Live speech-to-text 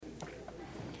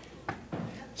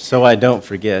So I don't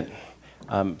forget,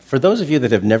 for those of you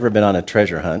that have never been on a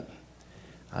treasure hunt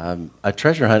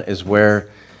is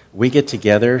where we get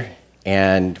together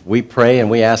and we pray and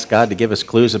we ask God to give us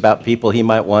clues about people He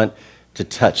might want to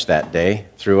touch that day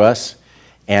through us.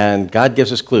 And God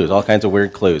gives us clues, all kinds of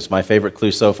weird clues. My favorite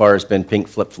clue so far has been pink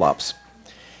flip-flops.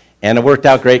 And it worked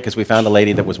out great because we found a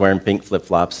lady that was wearing pink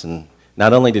flip-flops, and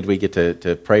not only did we get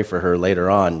to pray for her later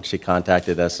on, she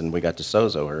contacted us and we got to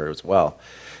sozo her as well.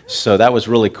 So that was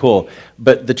really cool.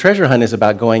 But the treasure hunt is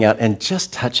about going out and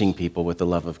just touching people with the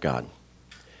love of God.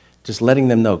 Just letting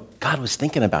them know, God was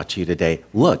thinking about you today.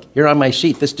 Look, here on my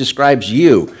sheet, this describes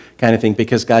you, kind of thing,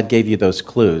 because God gave you those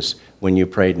clues when you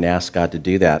prayed and asked God to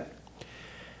do that.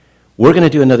 We're going to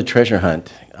do another treasure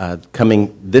hunt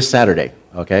coming this Saturday,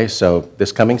 okay? So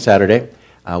this coming Saturday,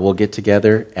 we'll get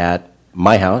together at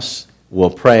my house,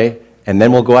 we'll pray, and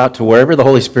then we'll go out to wherever the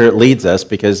Holy Spirit leads us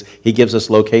because He gives us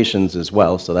locations as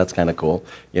well, so that's kind of cool.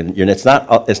 It's not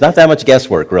that much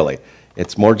guesswork, really.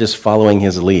 It's more just following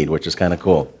His lead, which is kind of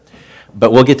cool.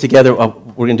 But we'll get together,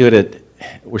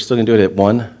 we're still going to do it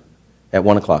at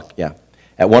 1 o'clock, yeah.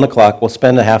 At 1 o'clock, we'll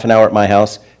spend a half an hour at my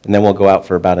house, and then we'll go out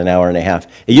for about an hour and a half.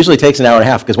 It usually takes an hour and a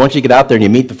half, because once you get out there and you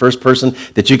meet the first person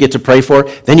that you get to pray for,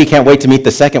 then you can't wait to meet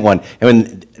the second one. And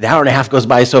when the hour and a half goes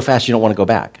by so fast, you don't want to go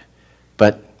back.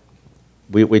 But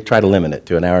we try to limit it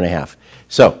to an hour and a half.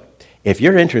 So if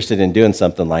you're interested in doing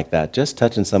something like that, just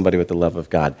touching somebody with the love of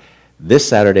God, this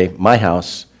Saturday, my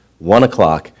house, 1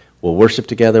 o'clock, we'll worship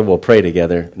together, we'll pray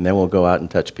together, and then we'll go out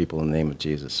and touch people in the name of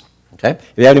Jesus. Okay?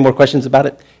 If you have any more questions about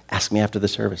it, ask me after the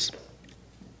service.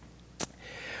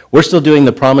 We're still doing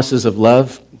the promises of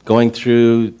love, going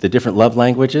through the different love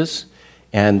languages,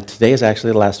 and today is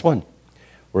actually the last one.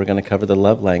 We're going to cover the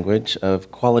love language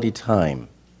of quality time.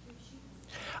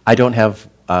 I don't have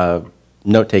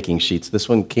note-taking sheets. This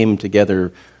one came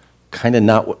together kind of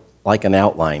not like an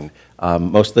outline.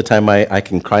 Most of the time I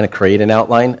can kind of create an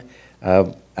outline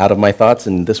out of my thoughts,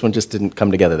 and this one just didn't come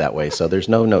together that way, so there's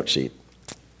no note sheet.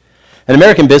 An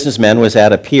American businessman was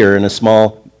at a pier in a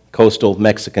small coastal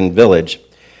Mexican village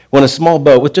when a small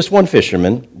boat with just one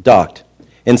fisherman docked.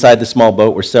 Inside the small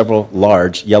boat were several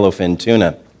large yellowfin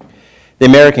tuna. The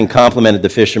American complimented the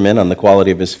fisherman on the quality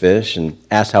of his fish and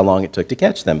asked how long it took to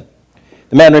catch them.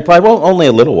 The man replied, well, only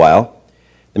a little while.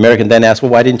 The American then asked, well,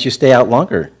 why didn't you stay out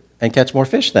longer and catch more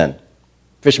fish then?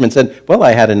 The fisherman said, well,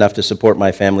 I had enough to support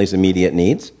my family's immediate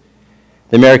needs.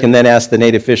 The American then asked the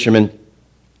native fisherman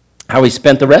how he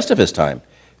spent the rest of his time.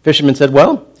 The fisherman said,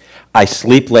 well, I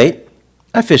sleep late,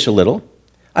 I fish a little,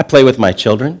 I play with my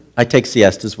children, I take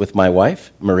siestas with my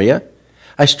wife, Maria.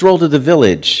 I stroll to the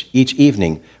village each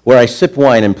evening where I sip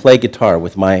wine and play guitar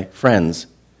with my friends.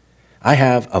 I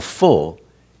have a full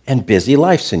and busy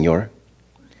life, senor.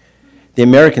 The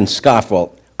American scoffed,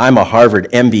 well, I'm a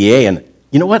Harvard MBA, and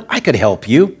you know what? I could help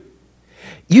you.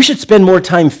 You should spend more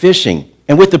time fishing,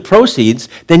 and with the proceeds,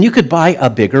 then you could buy a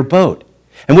bigger boat.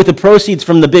 And with the proceeds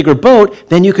from the bigger boat,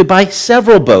 then you could buy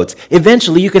several boats.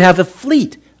 Eventually, you could have a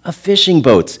fleet of fishing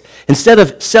boats. Instead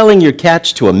of selling your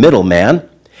catch to a middleman,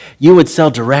 you would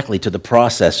sell directly to the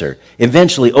processor,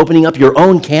 eventually opening up your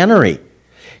own cannery.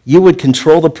 You would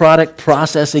control the product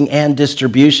processing and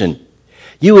distribution.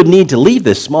 You would need to leave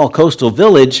this small coastal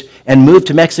village and move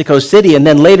to Mexico City, and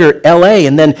then later LA,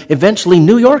 and then eventually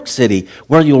New York City,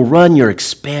 where you'll run your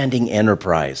expanding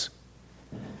enterprise.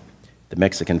 The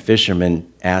Mexican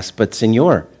fisherman asked, but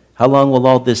senor, how long will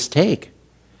all this take?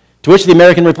 To which the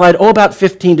American replied, about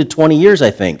 15 to 20 years, I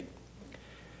think.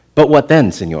 But what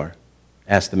then, senor?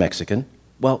 Asked the Mexican.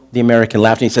 Well, the American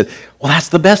laughed and he said, well, that's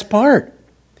the best part.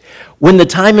 When the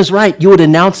time is right, you would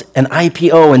announce an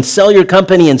IPO and sell your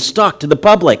company and stock to the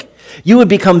public. You would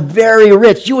become very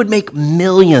rich. You would make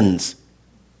millions.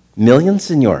 Millions,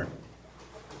 senor?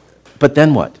 But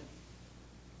then what?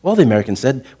 Well, the American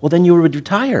said, well, then you would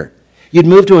retire. You'd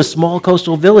move to a small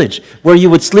coastal village where you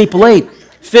would sleep late,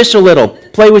 fish a little,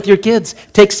 play with your kids,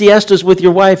 take siestas with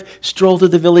your wife, stroll to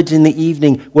the village in the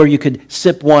evening where you could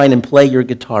sip wine and play your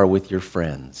guitar with your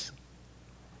friends.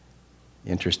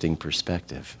 Interesting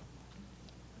perspective.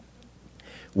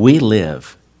 We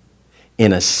live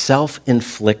in a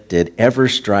self-inflicted,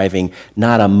 ever-striving,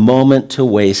 not a moment to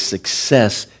waste,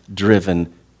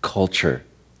 success-driven culture.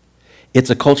 It's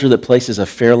a culture that places a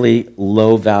fairly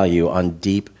low value on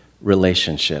deep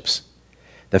relationships.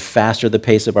 The faster the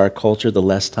pace of our culture, the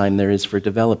less time there is for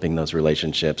developing those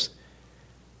relationships,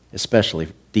 especially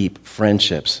deep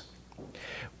friendships.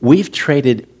 We've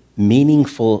traded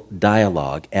meaningful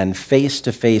dialogue and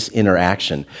face-to-face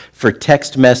interaction for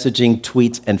text messaging,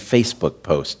 tweets, and Facebook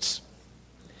posts.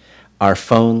 Our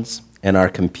phones and our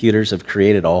computers have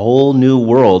created a whole new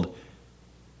world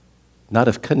not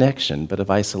of connection, but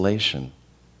of isolation,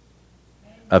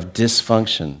 of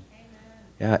dysfunction,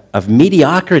 yeah, of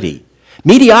mediocrity.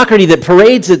 Mediocrity that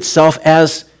parades itself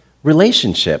as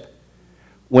relationship,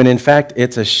 when in fact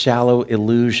it's a shallow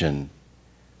illusion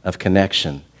of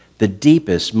connection. The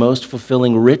deepest, most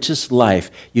fulfilling, richest life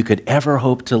you could ever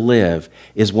hope to live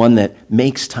is one that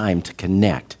makes time to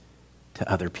connect to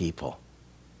other people.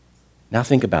 Now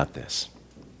think about this.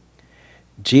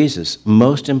 Jesus'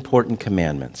 most important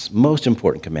commandments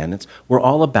were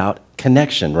all about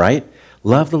connection, right?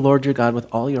 Love the Lord your God with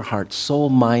all your heart, soul,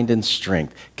 mind, and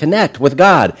strength. Connect with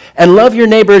God. And love your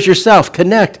neighbor as yourself.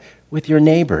 Connect with your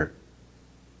neighbor.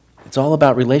 It's all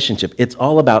about relationship. It's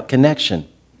all about connection.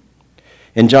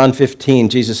 In John 15,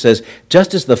 Jesus says,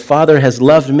 just as the Father has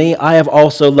loved me, I have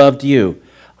also loved you.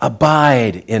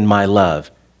 Abide in my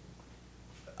love.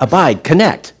 Abide,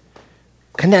 connect.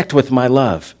 Connect with my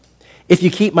love. If you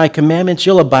keep my commandments,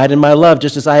 you'll abide in my love,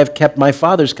 just as I have kept my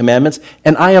Father's commandments,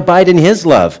 and I abide in his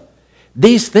love.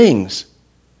 These things,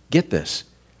 get this,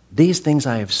 these things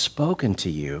I have spoken to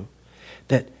you,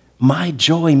 that my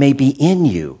joy may be in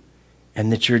you,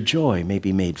 and that your joy may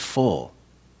be made full.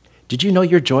 Did you know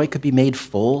your joy could be made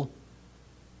full?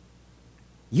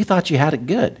 You thought you had it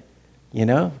good, you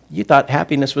know? You thought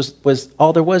happiness was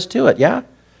all there was to it, yeah?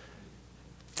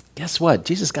 Guess what?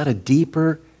 Jesus got a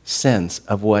deeper sense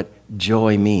of what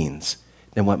joy means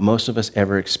than what most of us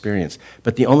ever experience.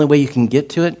 But the only way you can get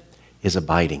to it is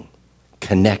abiding,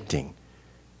 connecting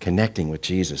with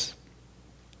Jesus.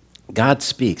 God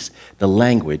speaks the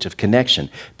language of connection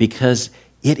because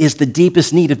it is the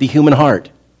deepest need of the human heart.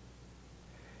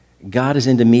 God is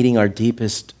into meeting our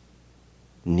deepest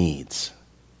needs.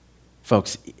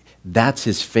 Folks, that's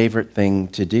his favorite thing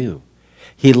to do.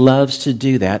 He loves to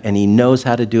do that, and he knows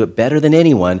how to do it better than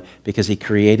anyone because he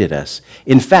created us.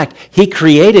 In fact, he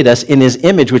created us in his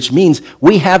image, which means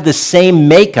we have the same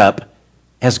makeup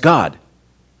as God.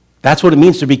 That's what it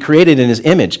means to be created in his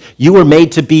image. You were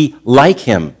made to be like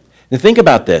him. Now think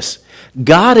about this.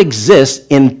 God exists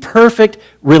in perfect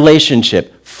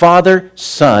relationship, Father,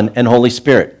 Son, and Holy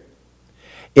Spirit.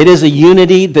 It is a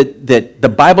unity that the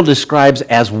Bible describes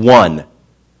as one.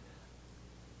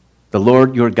 The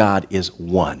Lord your God is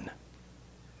one.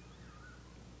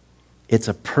 It's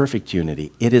a perfect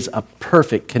unity. It is a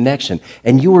perfect connection.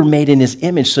 And you were made in his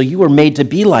image, so you were made to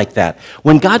be like that.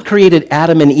 When God created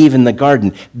Adam and Eve in the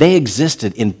garden, they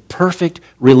existed in perfect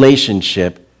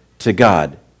relationship to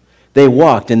God. They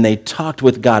walked and they talked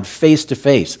with God face to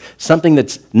face, something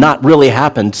that's not really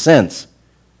happened since,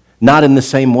 not in the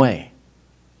same way.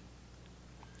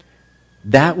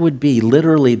 That would be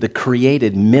literally the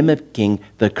created mimicking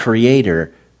the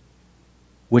Creator,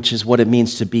 which is what it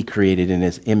means to be created in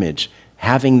his image.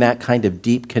 Having that kind of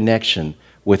deep connection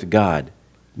with God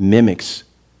mimics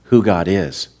who God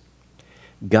is.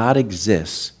 God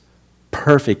exists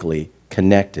perfectly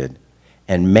connected,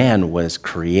 and man was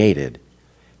created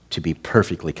to be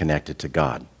perfectly connected to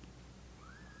God.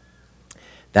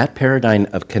 That paradigm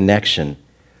of connection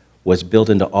was built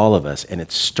into all of us, and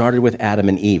it started with Adam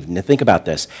and Eve. Now think about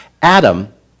this.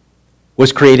 Adam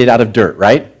was created out of dirt,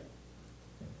 right? Do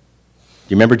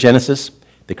you remember Genesis,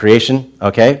 the creation?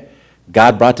 Okay.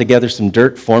 God brought together some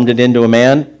dirt, formed it into a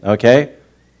man, okay?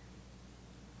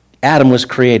 Adam was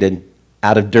created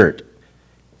out of dirt.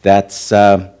 That's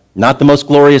not the most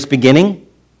glorious beginning,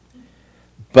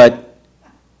 but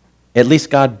at least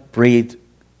God breathed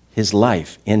his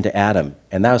life into Adam,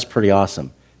 and that was pretty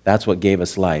awesome. That's what gave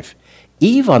us life.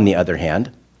 Eve, on the other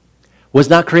hand, was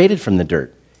not created from the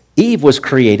dirt. Eve was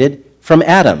created from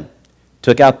Adam.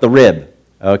 Took out the rib,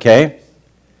 okay?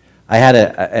 I had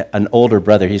an older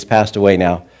brother. He's passed away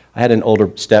now. I had an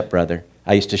older stepbrother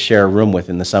I used to share a room with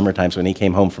in the summer times when he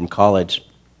came home from college.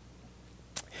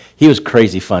 He was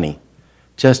crazy funny,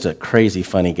 just a crazy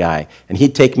funny guy. And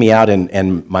he'd take me out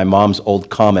in my mom's old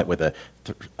Comet with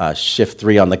a shift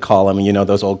 3 on the column, you know,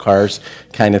 those old cars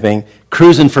kind of thing.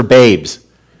 Cruising for babes.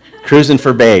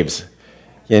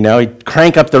 You know, he'd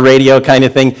crank up the radio kind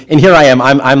of thing. And here I am,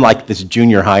 I'm like this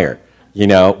junior hire, you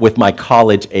know, with my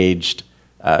college-aged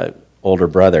older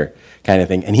brother kind of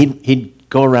thing. And he'd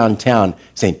go around town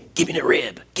saying, give me the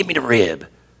rib.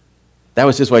 That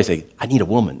was his way of saying, I need a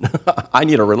woman. I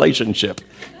need a relationship.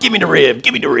 Give me the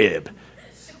rib.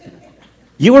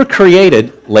 You were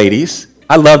created, ladies.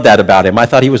 I love that about him. I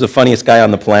thought he was the funniest guy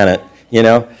on the planet, you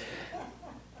know.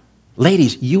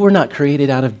 Ladies, you were not created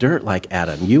out of dirt like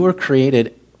Adam. You were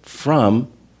created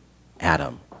from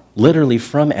Adam, literally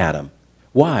from Adam.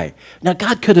 Why? Now,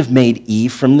 God could have made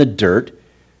Eve from the dirt.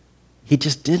 He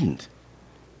just didn't.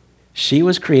 She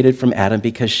was created from Adam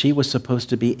because she was supposed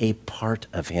to be a part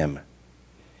of him.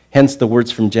 Hence the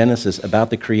words from Genesis about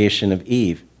the creation of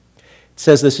Eve. It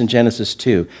says this in Genesis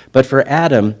 2, "But for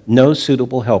Adam no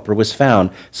suitable helper was found.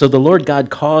 So the Lord God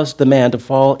caused the man to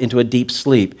fall into a deep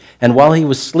sleep. And while he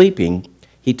was sleeping,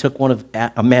 he took one of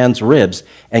a man's ribs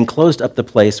and closed up the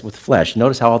place with flesh."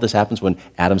 Notice how all this happens when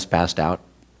Adam's passed out?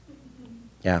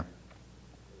 Yeah.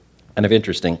 Kind of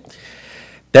interesting.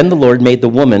 "Then the Lord made the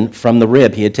woman from the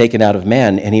rib he had taken out of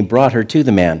man, and he brought her to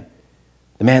the man.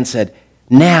 The man said,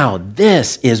 'Now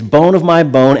this is bone of my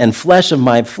bone and flesh of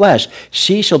my flesh.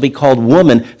 She shall be called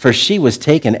woman, for she was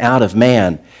taken out of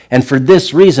man. And for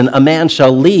this reason a man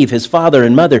shall leave his father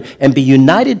and mother and be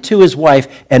united to his wife,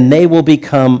 and they will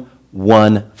become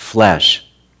one flesh.'"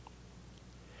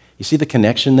 You see the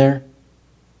connection there?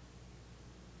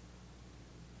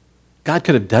 God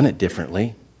could have done it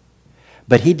differently,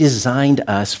 but he designed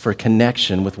us for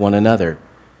connection with one another.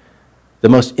 The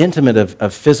most intimate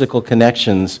of physical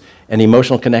connections and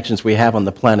emotional connections we have on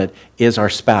the planet is our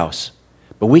spouse.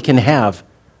 But we can have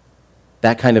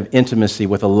that kind of intimacy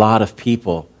with a lot of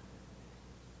people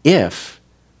if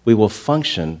we will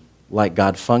function like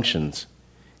God functions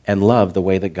and love the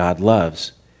way that God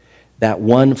loves. That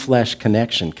one flesh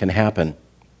connection can happen.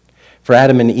 For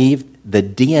Adam and Eve, the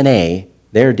DNA,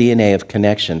 their DNA of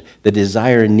connection, the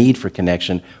desire and need for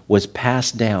connection, was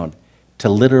passed down to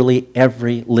literally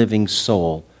every living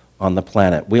soul on the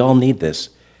planet. We all need this.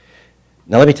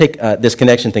 Now let me take this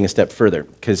connection thing a step further,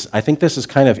 because I think this is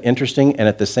kind of interesting, and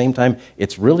at the same time,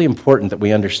 it's really important that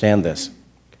we understand this.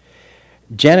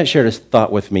 Janet shared a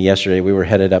thought with me yesterday. We were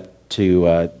headed up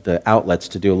to the outlets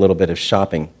to do a little bit of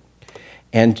shopping,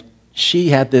 and she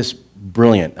had this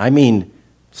brilliant, I mean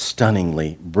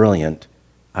stunningly brilliant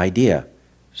idea.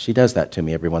 She does that to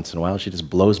me every once in a while. She just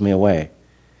blows me away.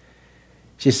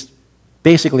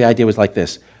 Basically, the idea was like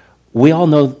this. We all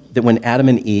know that when Adam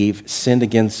and Eve sinned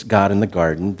against God in the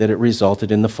garden, that it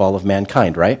resulted in the fall of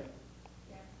mankind, right?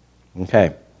 Yeah.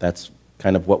 Okay, that's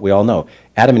kind of what we all know.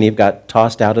 Adam and Eve got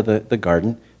tossed out of the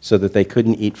garden so that they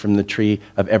couldn't eat from the tree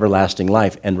of everlasting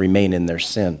life and remain in their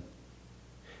sin.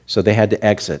 So they had to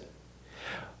exit.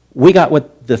 We got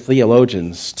what the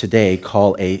theologians today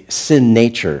call a sin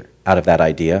nature out of that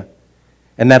idea.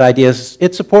 And that idea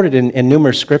it's supported in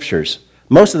numerous scriptures.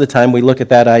 Most of the time, we look at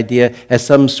that idea as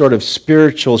some sort of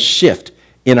spiritual shift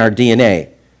in our DNA.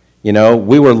 You know,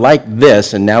 we were like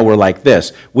this, and now we're like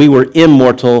this. We were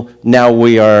immortal, now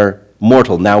we are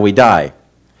mortal, now we die.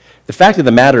 The fact of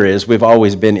the matter is, we've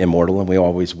always been immortal, and we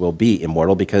always will be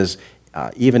immortal, because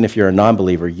even if you're a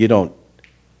non-believer, you don't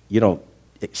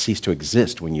cease to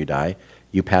exist when you die.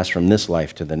 You pass from this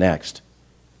life to the next.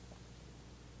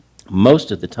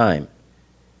 Most of the time,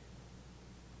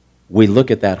 we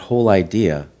look at that whole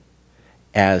idea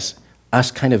as us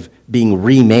kind of being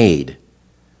remade,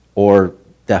 or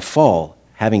the fall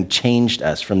having changed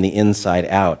us from the inside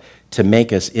out to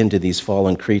make us into these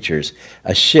fallen creatures.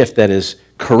 A shift that is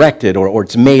corrected or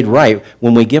it's made right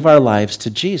when we give our lives to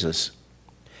Jesus.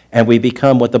 And we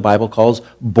become what the Bible calls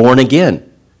born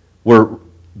again. Where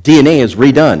DNA is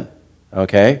redone,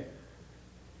 okay?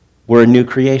 We're a new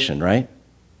creation, right?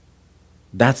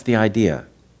 That's the idea.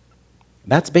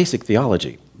 That's basic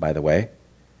theology, by the way.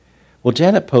 Well,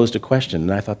 Janet posed a question,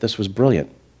 and I thought this was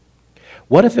brilliant.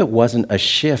 What if it wasn't a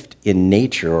shift in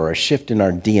nature or a shift in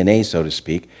our DNA, so to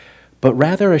speak, but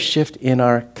rather a shift in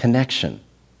our connection?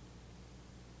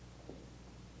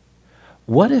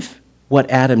 What if what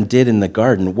Adam did in the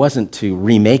garden wasn't to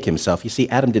remake himself? You see,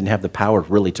 Adam didn't have the power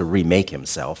really to remake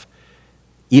himself.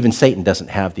 Even Satan doesn't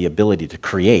have the ability to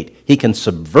create. He can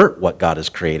subvert what God has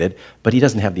created, but he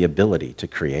doesn't have the ability to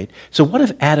create. So what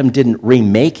if Adam didn't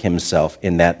remake himself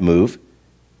in that move?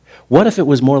 What if it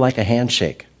was more like a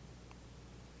handshake?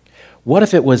 What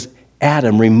if it was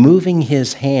Adam removing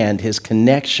his hand, his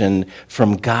connection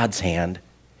from God's hand,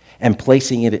 and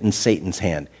placing it in Satan's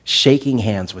hand, shaking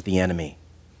hands with the enemy?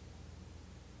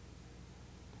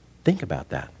 Think about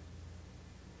that.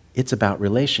 It's about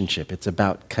relationship. It's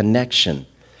about connection.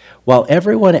 While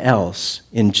everyone else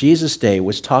in Jesus' day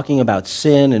was talking about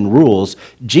sin and rules,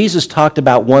 Jesus talked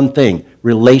about one thing: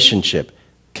 relationship,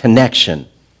 connection.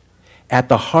 At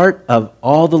the heart of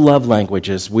all the love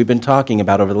languages we've been talking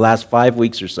about over the last 5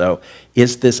 weeks or so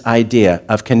is this idea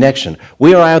of connection.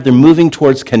 We are either moving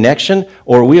towards connection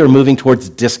or we are moving towards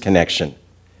disconnection.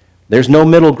 There's no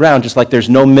middle ground, just like there's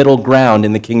no middle ground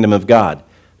in the kingdom of God.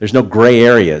 There's no gray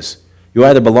areas. You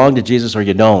either belong to Jesus or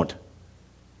you don't.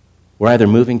 We're either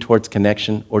moving towards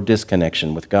connection or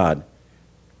disconnection with God.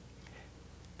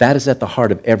 That is at the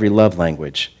heart of every love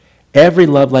language. Every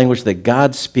love language that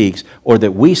God speaks or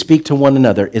that we speak to one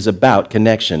another is about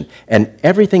connection. And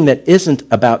everything that isn't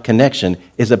about connection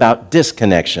is about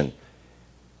disconnection.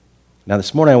 Now,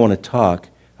 this morning I want to talk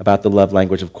about the love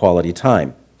language of quality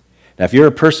time. Now, if you're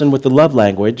a person with the love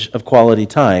language of quality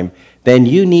time, then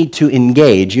you need to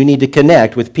engage, you need to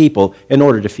connect with people in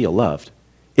order to feel loved.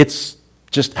 It's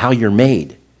just how you're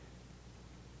made.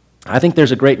 I think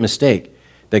there's a great mistake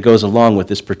that goes along with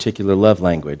this particular love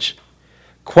language.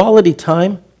 Quality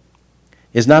time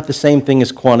is not the same thing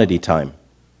as quantity time.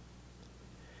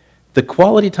 The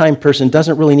quality time person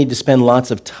doesn't really need to spend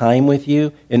lots of time with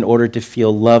you in order to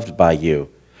feel loved by you.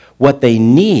 What they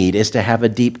need is to have a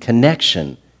deep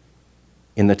connection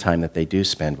in the time that they do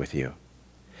spend with you.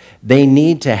 They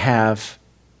need to have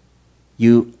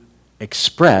you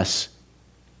express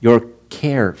your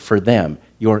care for them,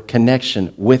 your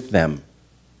connection with them.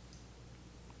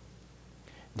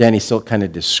 Danny Silk kind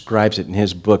of describes it in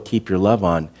his book, Keep Your Love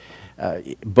On.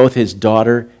 Both his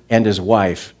daughter and his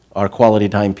wife are quality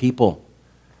time people.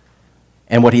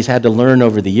 And what he's had to learn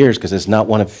over the years, because it's not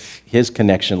one of his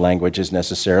connection languages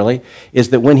necessarily, is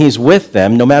that when he's with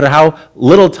them, no matter how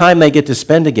little time they get to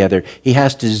spend together, he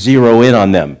has to zero in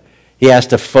on them. He has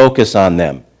to focus on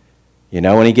them. You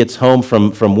know, when he gets home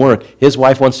from work, his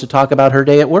wife wants to talk about her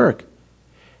day at work.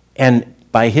 And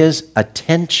by his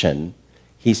attention,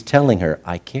 he's telling her,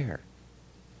 I care.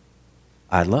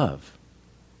 I love.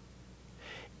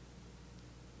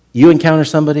 You encounter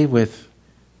somebody with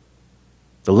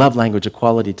the love language of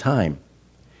quality time,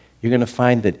 you're going to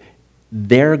find that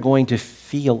they're going to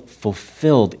feel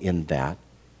fulfilled in that.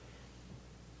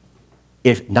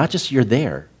 If not just you're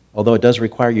there, although it does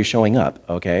require you showing up,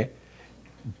 okay?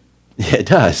 It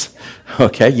does,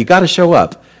 okay? You got to show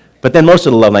up. But then most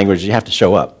of the love languages, you have to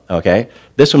show up, okay?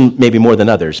 This one maybe more than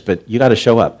others, but you got to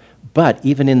show up. But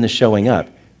even in the showing up,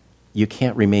 you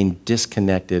can't remain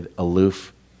disconnected,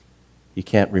 aloof. You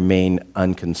can't remain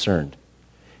unconcerned.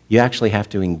 You actually have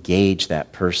to engage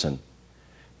that person.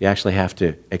 You actually have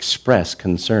to express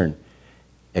concern,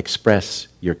 express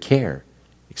your care,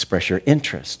 express your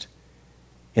interest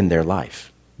in their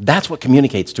life. That's what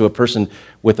communicates to a person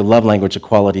with the love language of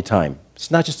quality time.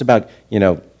 It's not just about,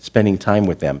 spending time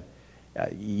with them.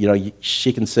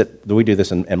 She can sit, we do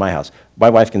this in my house. My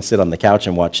wife can sit on the couch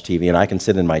and watch TV, and I can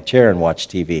sit in my chair and watch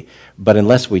TV. But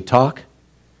unless we talk,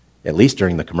 at least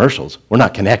during the commercials, we're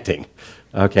not connecting,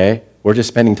 okay? We're just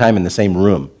spending time in the same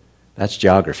room. That's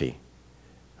geography,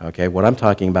 okay? What I'm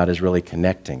talking about is really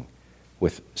connecting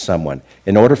with someone.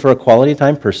 In order for a quality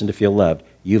time person to feel loved,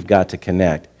 you've got to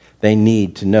connect. They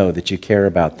need to know that you care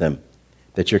about them,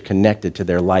 that you're connected to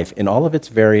their life in all of its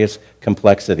various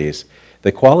complexities.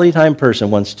 The quality time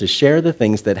person wants to share the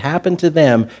things that happened to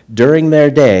them during their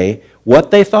day,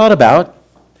 what they thought about,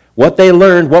 what they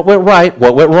learned, what went right,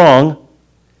 what went wrong.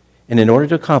 And in order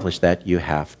to accomplish that, you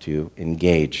have to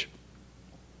engage.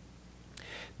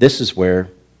 This is where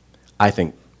I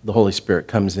think the Holy Spirit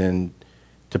comes in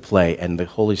to play, and the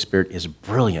Holy Spirit is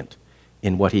brilliant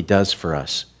in what he does for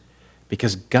us.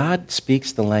 Because God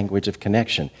speaks the language of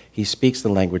connection. He speaks the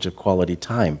language of quality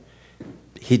time.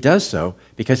 He does so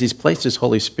because he's placed his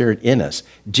Holy Spirit in us.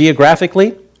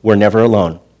 Geographically, we're never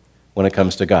alone when it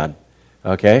comes to God.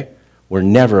 Okay? We're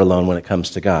never alone when it comes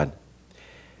to God.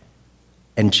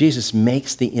 And Jesus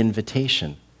makes the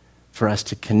invitation for us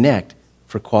to connect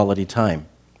for quality time.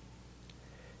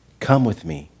 Come with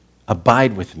me.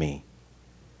 Abide with me.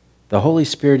 The Holy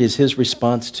Spirit is his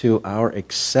response to our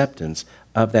acceptance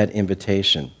of that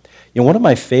invitation. One of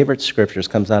my favorite scriptures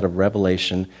comes out of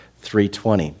Revelation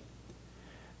 3:20.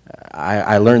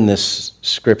 I learned this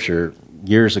scripture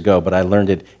years ago, but I learned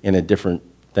it in a different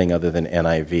thing other than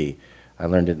NIV. I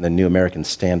learned it in the New American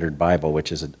Standard Bible,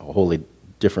 which is a wholly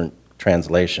different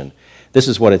translation. This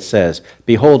is what it says.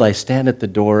 Behold, I stand at the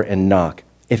door and knock.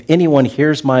 If anyone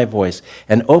hears my voice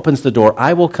and opens the door,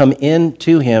 I will come in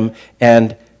to him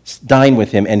and dine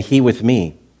with him, and he with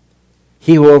me.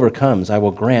 He who overcomes, I will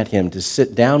grant him to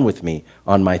sit down with me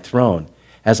on my throne,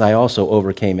 as I also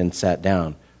overcame and sat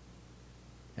down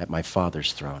at my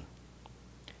Father's throne.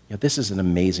 This is an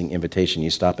amazing invitation. You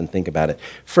stop and think about it.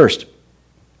 First,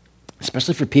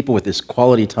 especially for people with this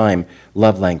quality time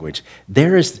love language,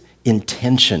 there is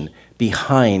intention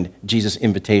behind Jesus'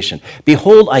 invitation.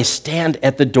 Behold, I stand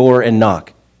at the door and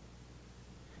knock.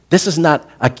 This is not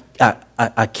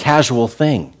a casual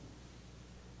thing.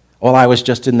 Well, I was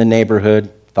just in the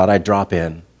neighborhood, thought I'd drop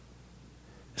in.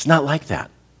 It's not like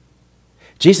that.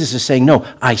 Jesus is saying, no,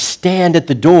 I stand at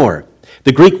the door.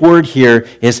 The Greek word here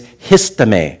is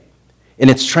histeme, and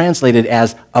it's translated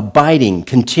as abiding,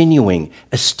 continuing,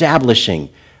 establishing,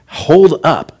 hold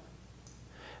up.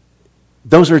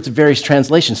 Those are its various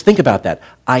translations. Think about that.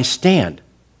 I stand.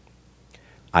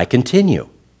 I continue.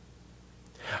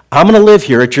 I'm going to live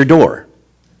here at your door,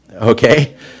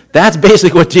 okay? That's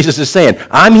basically what Jesus is saying.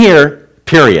 I'm here,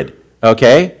 period.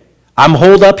 Okay? I'm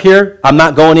holed up here. I'm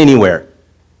not going anywhere.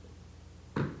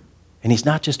 And he's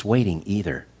not just waiting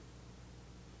either.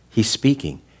 He's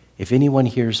speaking. If anyone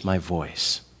hears my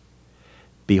voice,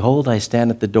 behold, I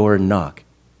stand at the door and knock.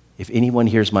 If anyone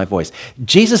hears my voice.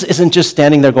 Jesus isn't just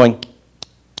standing there going,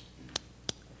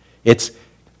 it's,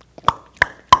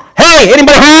 hey,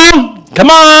 anybody home? Come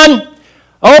on.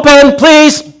 Open,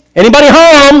 please. Anybody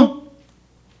home?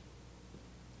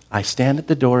 I stand at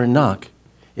the door and knock.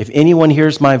 If anyone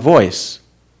hears my voice,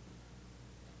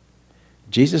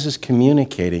 Jesus is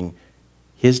communicating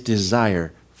his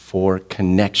desire for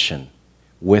connection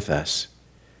with us.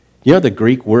 You know, the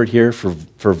Greek word here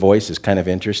for voice is kind of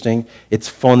interesting. It's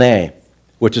phone,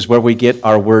 which is where we get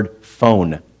our word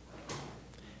phone.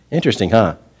 Interesting,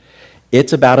 huh?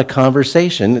 It's about a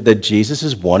conversation that Jesus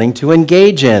is wanting to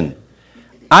engage in.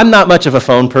 I'm not much of a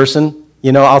phone person.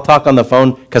 You know, I'll talk on the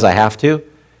phone because I have to,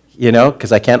 you know,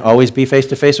 because I can't always be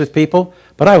face-to-face with people.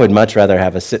 But I would much rather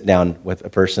have a sit-down with a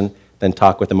person than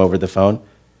talk with them over the phone.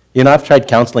 You know, I've tried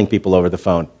counseling people over the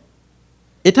phone.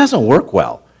 It doesn't work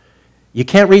well. You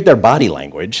can't read their body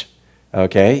language,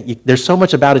 okay? There's so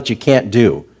much about it you can't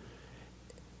do.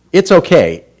 It's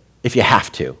okay if you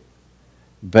have to,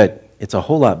 but it's a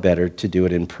whole lot better to do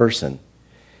it in person.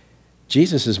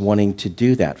 Jesus is wanting to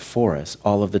do that for us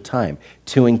all of the time,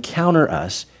 to encounter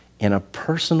us in a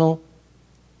personal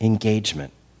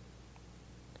engagement.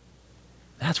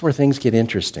 That's where things get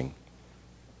interesting.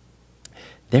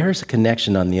 There's a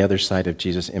connection on the other side of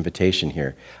Jesus' invitation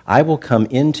here. I will come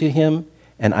into him,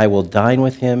 and I will dine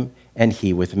with him, and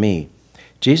he with me.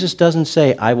 Jesus doesn't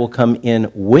say, I will come in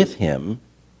with him.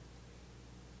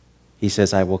 He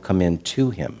says, I will come in to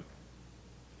him.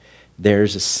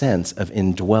 There's a sense of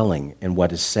indwelling in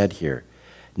what is said here.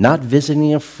 Not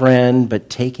visiting a friend, but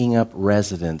taking up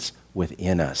residence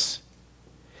within us.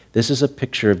 This is a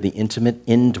picture of the intimate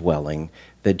indwelling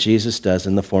that Jesus does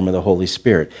in the form of the Holy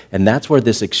Spirit. And that's where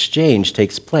this exchange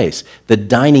takes place, the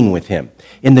dining with him.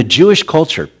 In the Jewish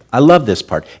culture, I love this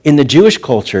part. In the Jewish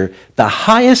culture, the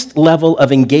highest level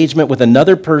of engagement with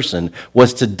another person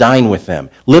was to dine with them,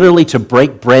 literally to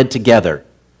break bread together.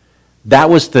 That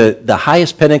was the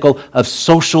highest pinnacle of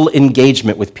social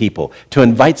engagement with people. To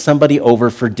invite somebody over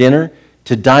for dinner,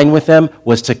 to dine with them,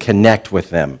 was to connect with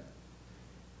them.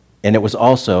 And it was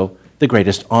also the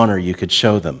greatest honor you could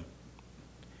show them,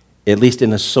 at least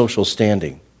in a social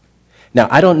standing. Now,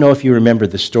 I don't know if you remember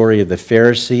the story of the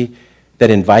Pharisee that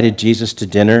invited Jesus to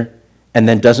dinner and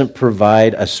then doesn't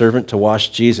provide a servant to wash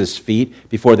Jesus' feet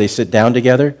before they sit down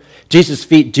together. Jesus'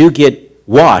 feet do get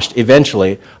washed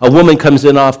eventually. A woman comes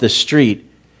in off the street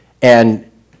and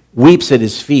weeps at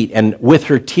his feet, and with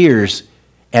her tears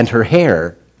and her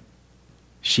hair,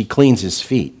 she cleans his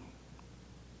feet.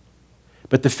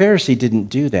 But the Pharisee didn't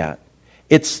do that.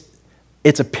 It's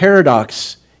a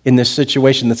paradox in this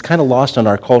situation that's kind of lost on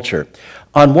our culture.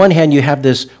 On one hand, you have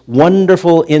this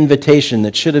wonderful invitation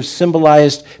that should have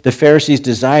symbolized the Pharisee's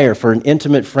desire for an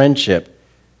intimate friendship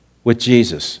with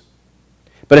Jesus.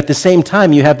 But at the same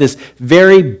time, you have this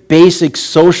very basic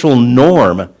social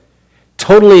norm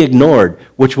totally ignored,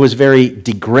 which was very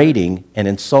degrading and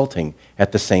insulting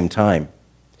at the same time.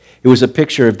 It was a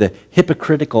picture of the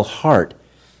hypocritical heart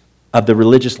of the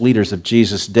religious leaders of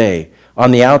Jesus' day.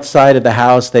 On the outside of the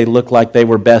house, they looked like they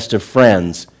were best of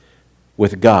friends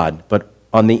with God. But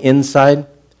on the inside,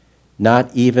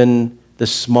 not even the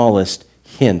smallest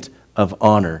hint of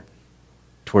honor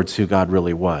towards who God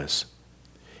really was.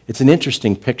 It's an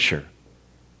interesting picture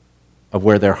of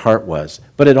where their heart was.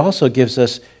 But it also gives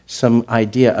us some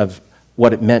idea of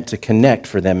what it meant to connect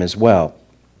for them as well.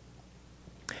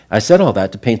 I said all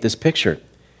that to paint this picture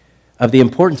of the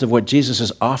importance of what Jesus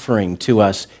is offering to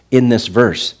us in this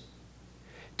verse.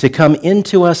 To come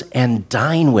into us and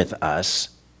dine with us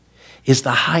is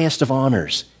the highest of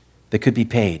honors that could be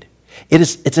paid.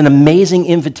 It's an amazing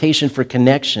invitation for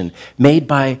connection made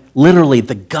by literally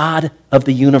the God of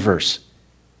the universe.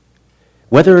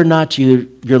 Whether or not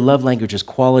your love language is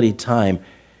quality time,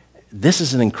 this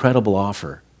is an incredible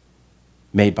offer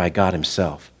made by God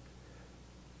himself.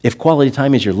 If quality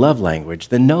time is your love language,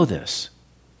 then know this.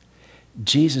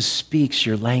 Jesus speaks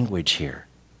your language here.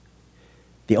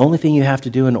 The only thing you have to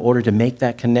do in order to make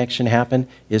that connection happen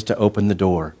is to open the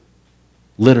door.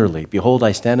 Literally, behold,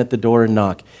 I stand at the door and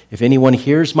knock. If anyone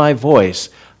hears my voice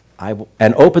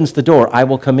and opens the door, I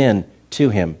will come in to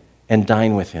him and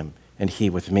dine with him, and he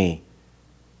with me.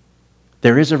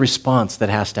 There is a response that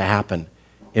has to happen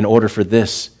in order for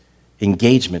this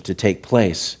engagement to take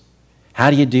place. How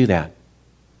do you do that?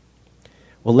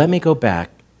 Well, let me go back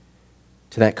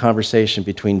to that conversation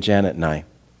between Janet and I.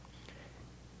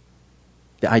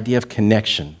 the idea of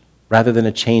connection rather than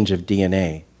a change of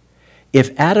DNA.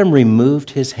 If Adam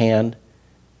removed his hand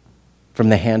from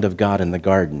the hand of God in the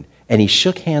garden and he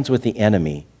shook hands with the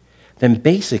enemy, then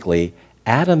basically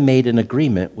Adam made an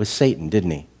agreement with Satan,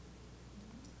 didn't he?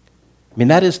 I mean,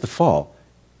 that is the fall.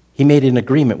 He made an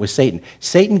agreement with Satan.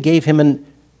 Satan gave him an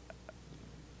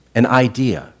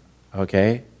idea,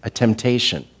 okay, a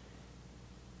temptation.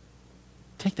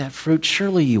 Take that fruit,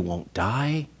 surely you won't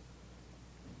die.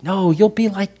 No, you'll be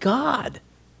like God.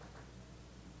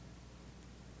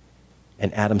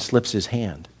 And Adam slips his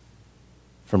hand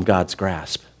from God's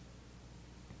grasp,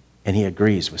 and he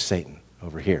agrees with Satan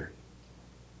over here,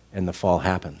 and the fall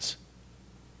happens.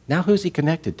 Now who's he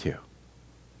connected to?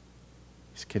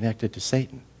 He's connected to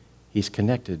Satan. He's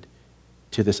connected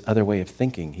to this other way of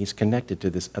thinking. He's connected to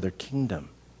this other kingdom.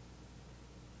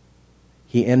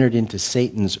 He entered into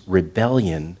Satan's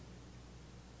rebellion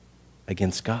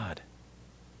against God.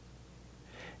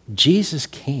 Jesus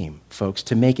came, folks,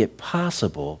 to make it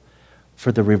possible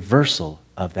for the reversal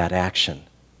of that action,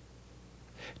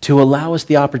 to allow us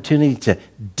the opportunity to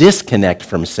disconnect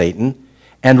from Satan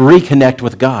and reconnect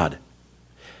with God,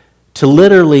 to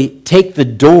literally take the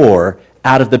door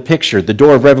out of the picture. The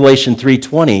door of Revelation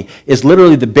 3:20 is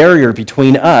literally the barrier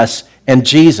between us and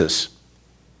Jesus.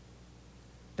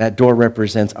 That door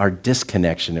represents our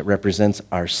disconnection. It represents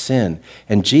our sin.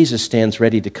 And Jesus stands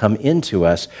ready to come into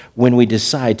us when we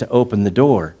decide to open the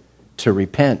door, to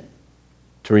repent,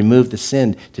 to remove the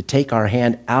sin, to take our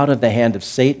hand out of the hand of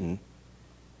Satan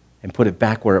and put it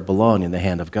back where it belonged, in the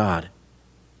hand of God.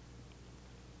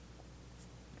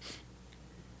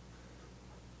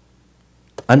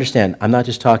 Understand, I'm not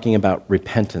just talking about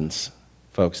repentance,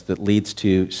 folks, that leads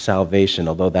to salvation,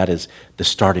 although that is the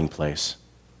starting place.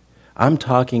 I'm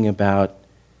talking about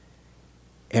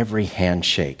every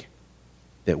handshake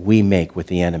that we make with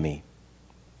the enemy.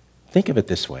 Think of it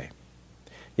this way.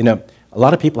 You know, a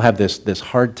lot of people have this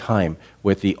hard time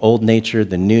with the old nature,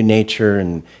 the new nature,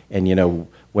 and you know,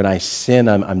 when I sin,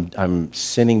 I'm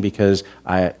sinning because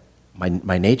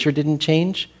my nature didn't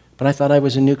change, but I thought I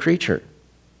was a new creature.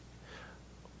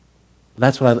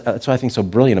 That's what I think is so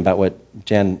brilliant about what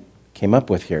Jan came up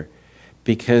with here,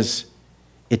 because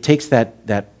it takes that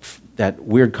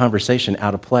weird conversation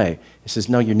out of play. It says,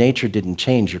 no, your nature didn't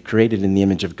change. You're created in the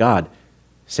image of God.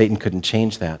 Satan couldn't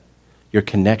change that. Your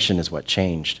connection is what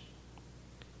changed.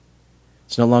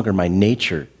 It's no longer my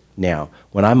nature now.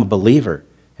 When I'm a believer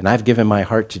and I've given my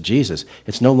heart to Jesus,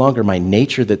 it's no longer my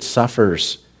nature that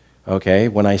suffers, okay,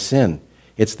 when I sin.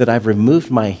 It's that I've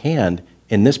removed my hand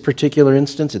in this particular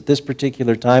instance, at this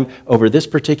particular time, over this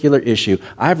particular issue.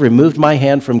 I've removed my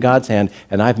hand from God's hand,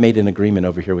 and I've made an agreement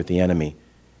over here with the enemy,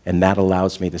 and that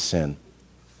allows me to sin.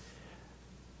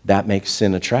 That makes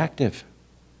sin attractive.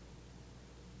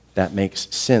 That makes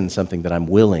sin something that I'm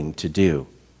willing to do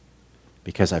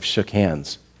because I've shook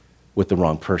hands with the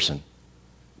wrong person.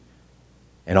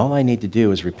 And all I need to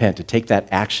do is repent, to take that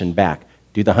action back,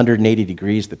 do the 180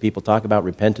 degrees that people talk about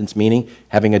repentance meaning,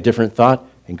 having a different thought,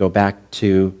 and go back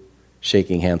to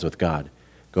shaking hands with God.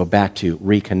 Go back to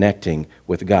reconnecting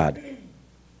with God.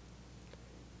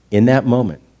 In that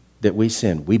moment that we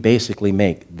sin, we basically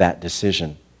make that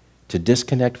decision to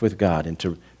disconnect with God and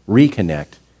to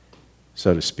reconnect,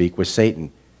 so to speak, with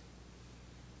Satan.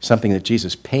 Something that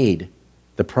Jesus paid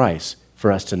the price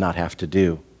for us to not have to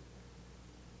do.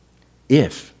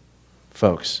 If,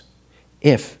 folks,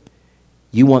 if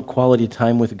you want quality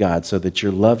time with God so that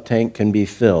your love tank can be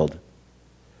filled,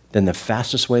 then the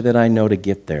fastest way that I know to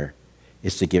get there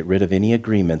is to get rid of any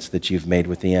agreements that you've made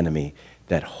with the enemy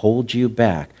that hold you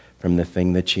back from the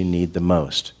thing that you need the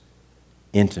most,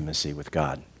 intimacy with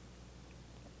God.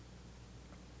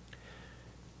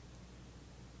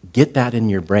 Get that in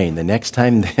your brain. The next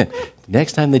time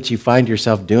that you find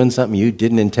yourself doing something you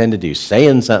didn't intend to do,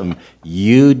 saying something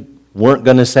you weren't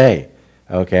going to say,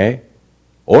 okay?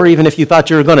 Or even if you thought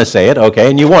you were going to say it, okay,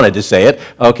 and you wanted to say it,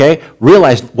 okay,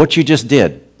 realize what you just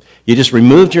did. You just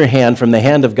removed your hand from the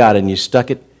hand of God and you stuck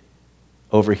it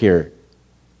over here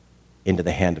into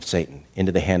the hand of Satan,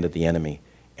 into the hand of the enemy,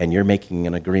 and you're making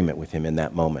an agreement with him in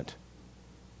that moment.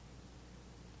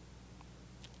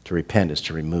 To repent is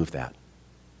to remove that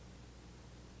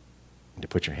and to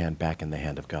put your hand back in the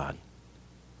hand of God.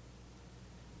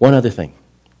 One other thing.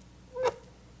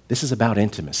 This is about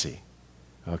intimacy,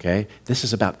 okay? This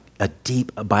is about a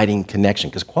deep, abiding connection,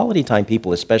 because quality time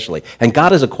people especially, and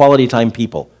God is a quality time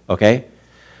people, okay?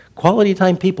 Quality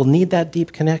time people need that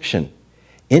deep connection.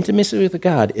 Intimacy with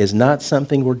God is not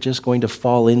something we're just going to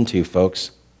fall into,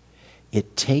 folks.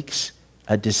 It takes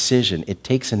a decision. It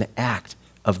takes an act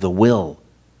of the will.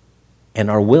 And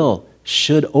our will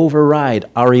should override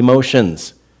our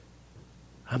emotions.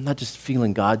 I'm not just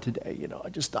feeling God today,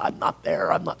 I'm not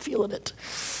there, I'm not feeling it.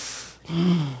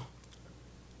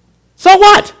 So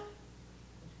what?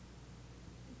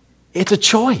 It's a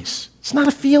choice. It's not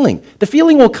a feeling. The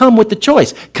feeling will come with the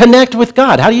choice. Connect with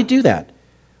God. How do you do that?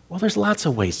 Well, there's lots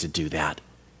of ways to do that.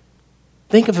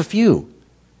 Think of a few.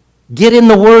 Get in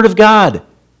the Word of God.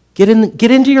 Get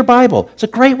into your Bible. It's a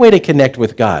great way to connect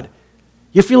with God.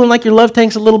 You're feeling like your love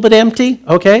tank's a little bit empty,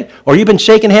 okay? Or you've been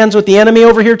shaking hands with the enemy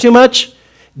over here too much?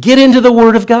 Get into the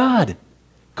Word of God.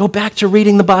 Go back to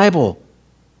reading the Bible.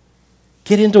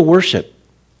 Get into worship.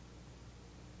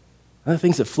 One of the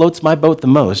things that floats my boat the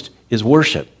most is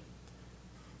worship.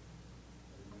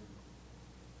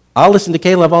 I'll listen to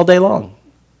Caleb all day long,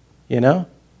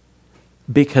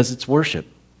 because it's worship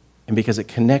and because it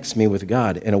connects me with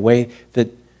God in a way that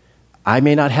I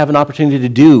may not have an opportunity to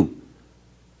do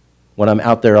when I'm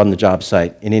out there on the job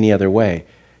site in any other way.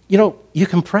 You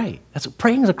can pray.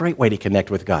 Praying is a great way to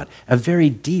connect with God, a very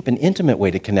deep and intimate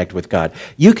way to connect with God.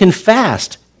 You can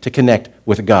fast to connect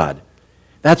with God.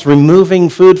 That's removing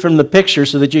food from the picture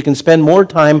so that you can spend more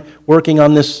time working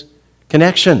on this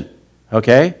connection,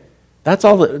 okay? That's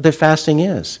all that fasting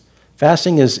is.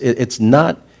 Fasting it's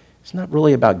not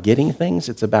really about getting things,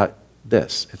 it's about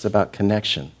this. It's about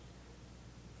connection.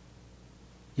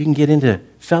 You can get into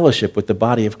fellowship with the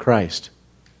body of Christ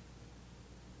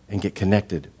and get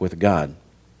connected with God.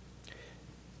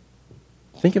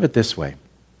 Think of it this way.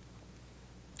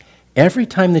 Every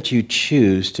time that you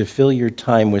choose to fill your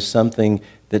time with something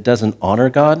that doesn't honor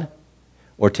God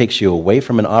or takes you away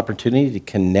from an opportunity to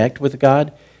connect with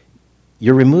God,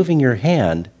 you're removing your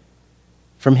hand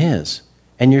from His,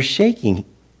 and you're shaking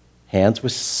hands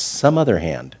with some other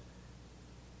hand.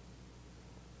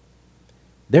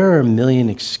 There are a million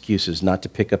excuses not to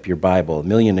pick up your Bible, a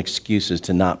million excuses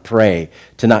to not pray,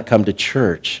 to not come to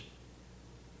church.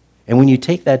 And when you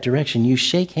take that direction, you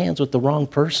shake hands with the wrong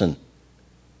person.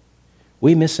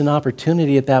 We miss an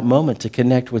opportunity at that moment to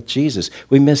connect with Jesus.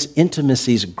 We miss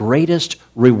intimacy's greatest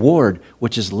reward,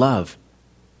 which is love.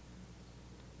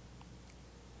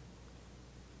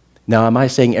 Now, am I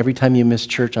saying every time you miss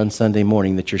church on Sunday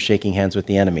morning that you're shaking hands with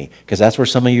the enemy? Because that's where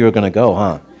some of you are going to go,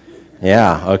 huh?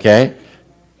 Yeah, okay.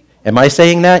 Am I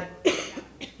saying that?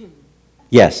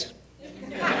 Yes.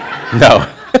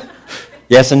 No.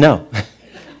 Yes and no.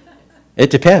 It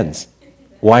depends.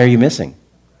 Why are you missing?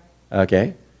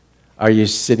 Okay. Are you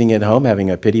sitting at home having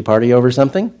a pity party over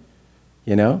something?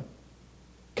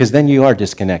 Because then you are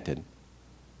disconnected.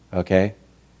 Okay?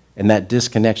 And that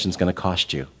disconnection is going to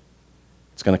cost you.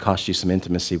 It's going to cost you some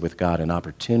intimacy with God, an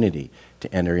opportunity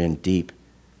to enter in deep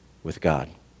with God.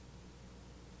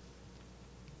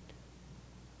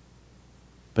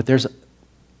 But there's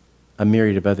a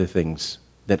myriad of other things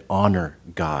that honor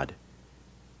God,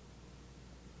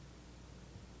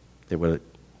 that will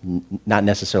not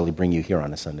necessarily bring you here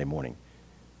on a Sunday morning.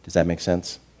 Does that make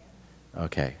sense?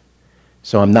 Okay.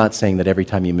 So I'm not saying that every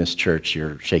time you miss church,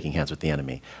 you're shaking hands with the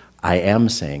enemy. I am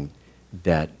saying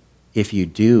that if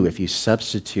you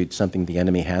substitute something the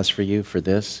enemy has for you for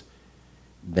this,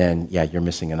 then yeah, you're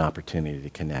missing an opportunity to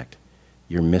connect.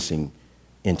 You're missing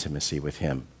intimacy with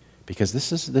Him. Because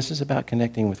this is about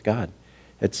connecting with God.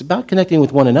 It's about connecting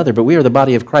with one another, but we are the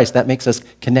body of Christ. That makes us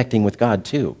connecting with God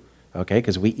too, okay?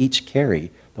 Because we each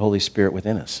carry the Holy Spirit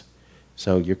within us.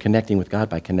 So you're connecting with God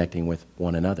by connecting with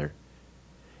one another.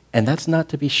 And that's not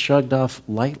to be shrugged off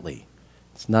lightly.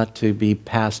 It's not to be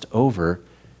passed over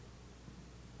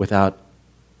without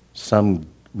some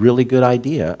really good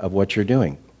idea of what you're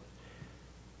doing.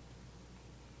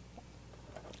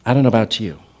 I don't know about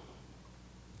you.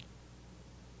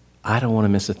 I don't want to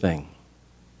miss a thing.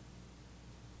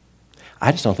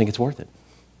 I just don't think it's worth it.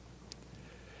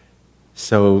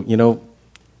 So,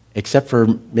 except for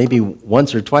maybe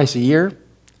once or twice a year,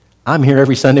 I'm here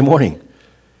every Sunday morning,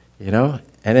 and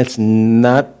it's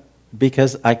not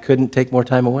because I couldn't take more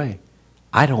time away.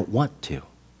 I don't want to.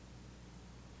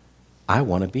 I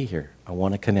want to be here. I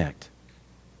want to connect.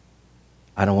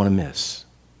 I don't want to miss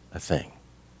a thing.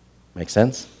 Make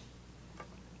sense?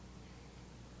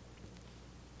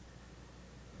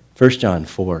 1 John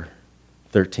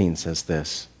 4:13 says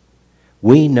this,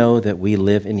 "We know that we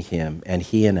live in Him and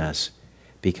He in us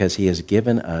because He has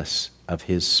given us of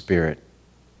His Spirit.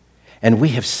 And we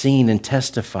have seen and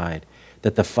testified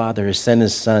that the Father has sent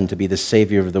His Son to be the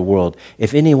Savior of the world.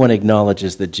 If anyone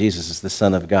acknowledges that Jesus is the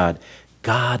Son of God,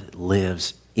 God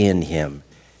lives in Him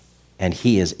and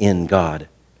He is in God.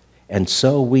 And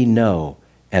so we know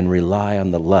and rely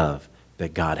on the love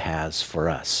that God has for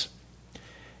us."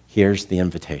 Here's the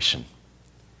invitation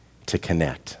to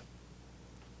connect.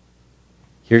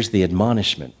 Here's the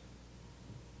admonishment.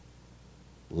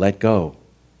 Let go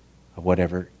of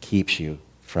whatever keeps you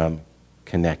from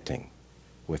connecting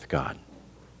with God.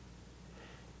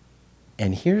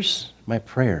 And here's my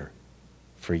prayer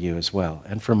for you as well,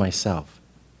 and for myself,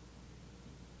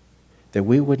 that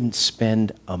we wouldn't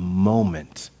spend a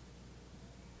moment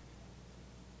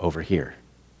over here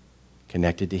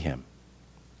connected to Him,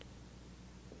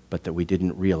 but that we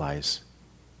didn't realize,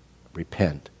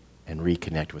 repent, and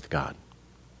reconnect with God.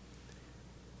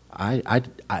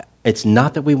 It's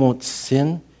not that we won't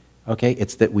sin, okay?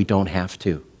 It's that we don't have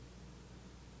to.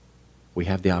 We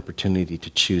have the opportunity to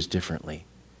choose differently.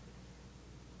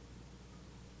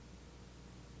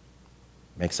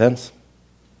 Make sense?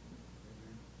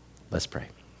 Let's pray.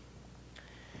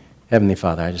 Heavenly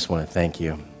Father, I just want to thank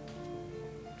you.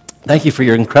 Thank you for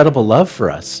your incredible love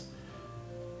for us.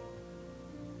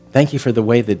 Thank you for the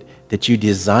way that you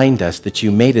designed us, that you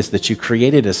made us, that you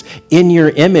created us in your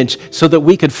image so that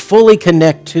we could fully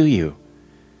connect to you,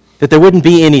 that there wouldn't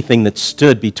be anything that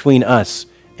stood between us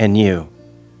and you.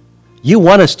 You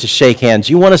want us to shake hands.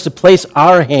 You want us to place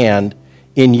our hand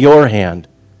in your hand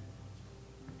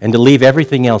and to leave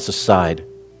everything else aside.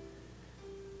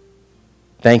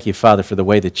 Thank you, Father, for the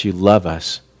way that you love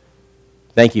us.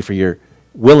 Thank you for your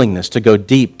willingness to go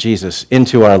deep, Jesus,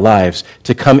 into our lives,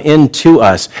 to come into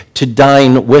us, to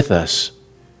dine with us,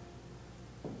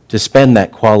 to spend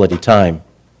that quality time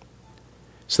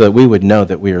so that we would know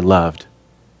that we are loved.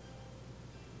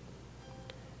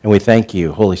 And we thank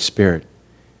you, Holy Spirit,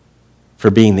 for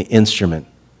being the instrument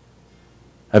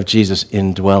of Jesus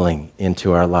indwelling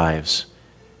into our lives.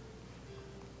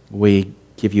 We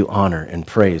give you honor and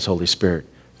praise, Holy Spirit,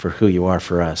 for who you are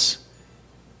for us.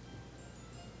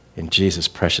 In Jesus'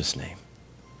 precious name,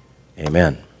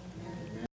 amen.